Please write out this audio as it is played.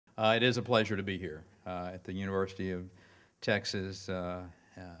It is a pleasure to be here at the University of Texas and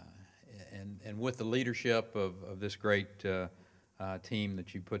with the leadership of this great team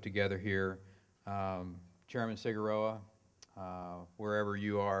that you put together here. Chairman Figueroa, wherever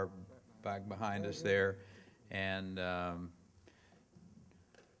you are back behind us there, and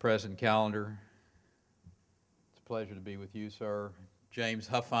President Callender, it's a pleasure to be with you, sir. James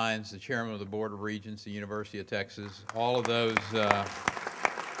Huffines, the Chairman of the Board of Regents, the University of Texas, all of those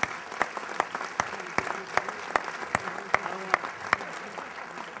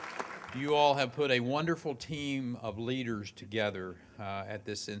you all have put a wonderful team of leaders together at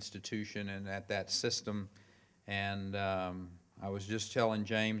this institution and at that system. And I was just telling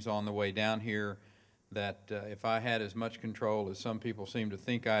James on the way down here that if I had as much control as some people seem to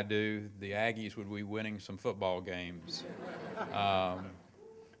think I do, the Aggies would be winning some football games. But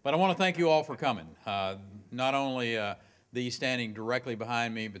I want to thank you all for coming. Not only these standing directly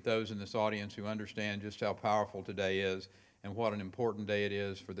behind me, but those in this audience who understand just how powerful today is and what an important day it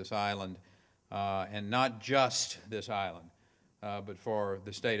is for this island, and not just this island, but for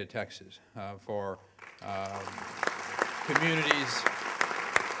the state of Texas, for communities.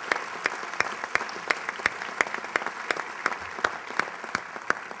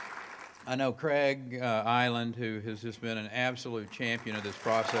 I know Craig Island, who has just been an absolute champion of this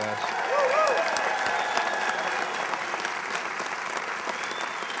process.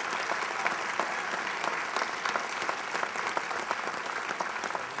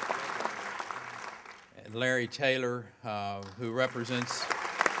 Larry Taylor, who represents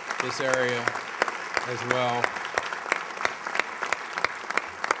this area as well.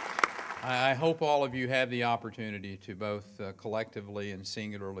 I hope all of you have the opportunity to both collectively and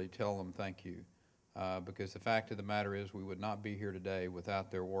singularly tell them thank you, because the fact of the matter is we would not be here today without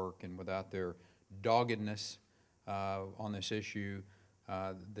their work and without their doggedness on this issue,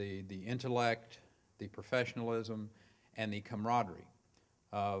 the intellect, the professionalism, and the camaraderie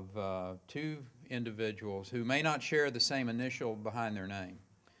of two individuals who may not share the same initial behind their name,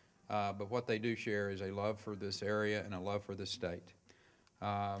 but what they do share is a love for this area and a love for this state.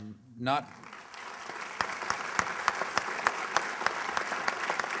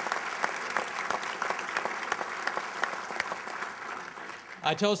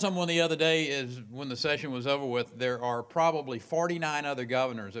 I told someone the other day, is when the session was over with, there are probably 49 other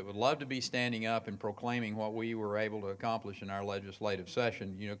governors that would love to be standing up and proclaiming what we were able to accomplish in our legislative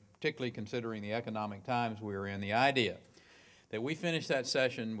session, you know, particularly considering the economic times we were in. The idea that we finished that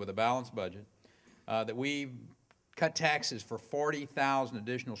session with a balanced budget, that we cut taxes for 40,000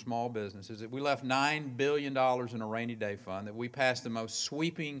 additional small businesses, that we left $9 billion in a rainy day fund, that we passed the most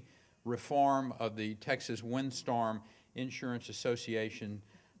sweeping reform of the Texas Windstorm Insurance Association,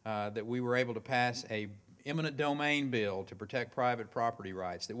 that we were able to pass a eminent domain bill to protect private property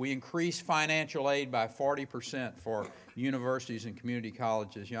rights, that we increased financial aid by 40% for universities and community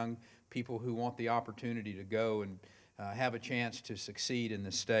colleges, young people who want the opportunity to go and have a chance to succeed in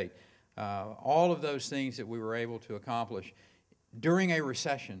this state. All of those things that we were able to accomplish during a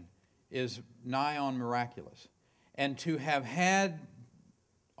recession is nigh on miraculous. And to have had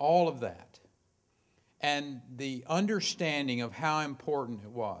all of that and the understanding of how important it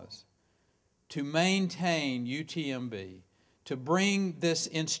was to maintain UTMB, to bring this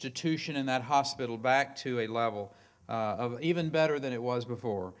institution and that hospital back to a level of even better than it was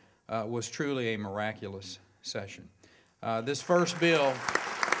before, was truly a miraculous session. This first bill,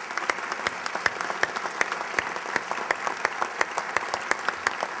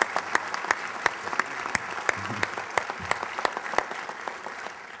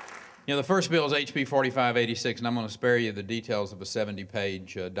 you know, the first bill is HB 4586, and I'm going to spare you the details of a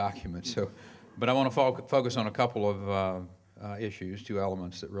 70-page document. So, but I want to focus on a couple of issues, two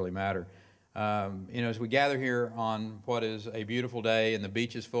elements that really matter. You know, as we gather here on what is a beautiful day, and the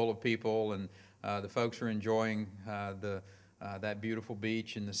beach is full of people, and the folks are enjoying that beautiful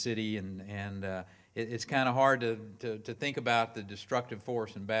beach in the city, and it's kind of hard to think about the destructive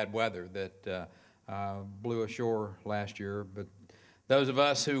force and bad weather that blew ashore last year. But those of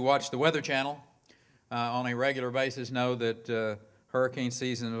us who watch the Weather Channel on a regular basis know that hurricane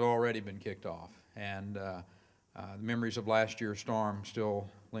season has already been kicked off, and the memories of last year's storm still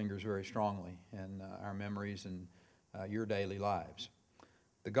lingers very strongly in our memories and your daily lives.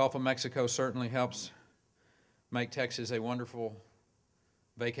 The Gulf of Mexico certainly helps make Texas a wonderful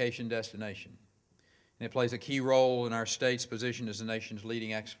vacation destination, and it plays a key role in our state's position as the nation's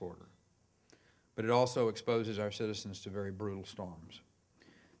leading exporter. But it also exposes our citizens to very brutal storms.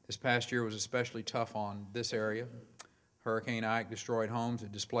 This past year was especially tough on this area. Hurricane Ike destroyed homes.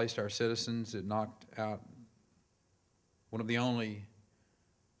 It displaced our citizens. It knocked out one of the only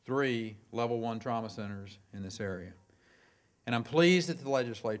 3 level 1 trauma centers in this area. And I'm pleased that the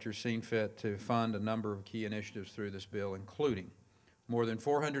legislature has seen fit to fund a number of key initiatives through this bill, including more than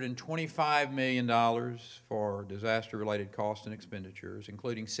 $425 million for disaster-related costs and expenditures,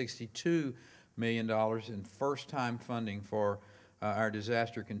 including $62 million in first-time funding for our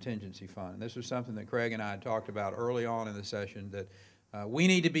disaster contingency fund. This was something that Craig and I had talked about early on in the session, that we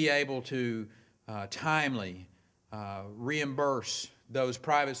need to be able to timely reimburse those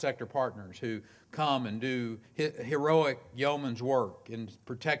private sector partners who come and do heroic yeoman's work in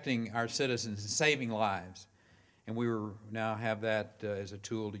protecting our citizens and saving lives. And we now have that as a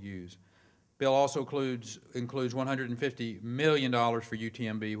tool to use. Bill also includes $150 million for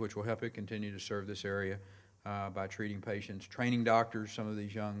UTMB, which will help it continue to serve this area by treating patients, training doctors, some of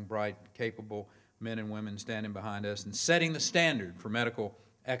these young, bright, capable men and women standing behind us, and setting the standard for medical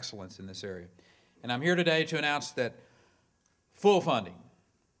excellence in this area. And I'm here today to announce that full funding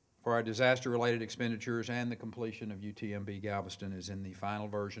for our disaster-related expenditures and the completion of UTMB Galveston is in the final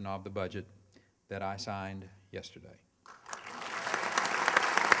version of the budget that I signed yesterday.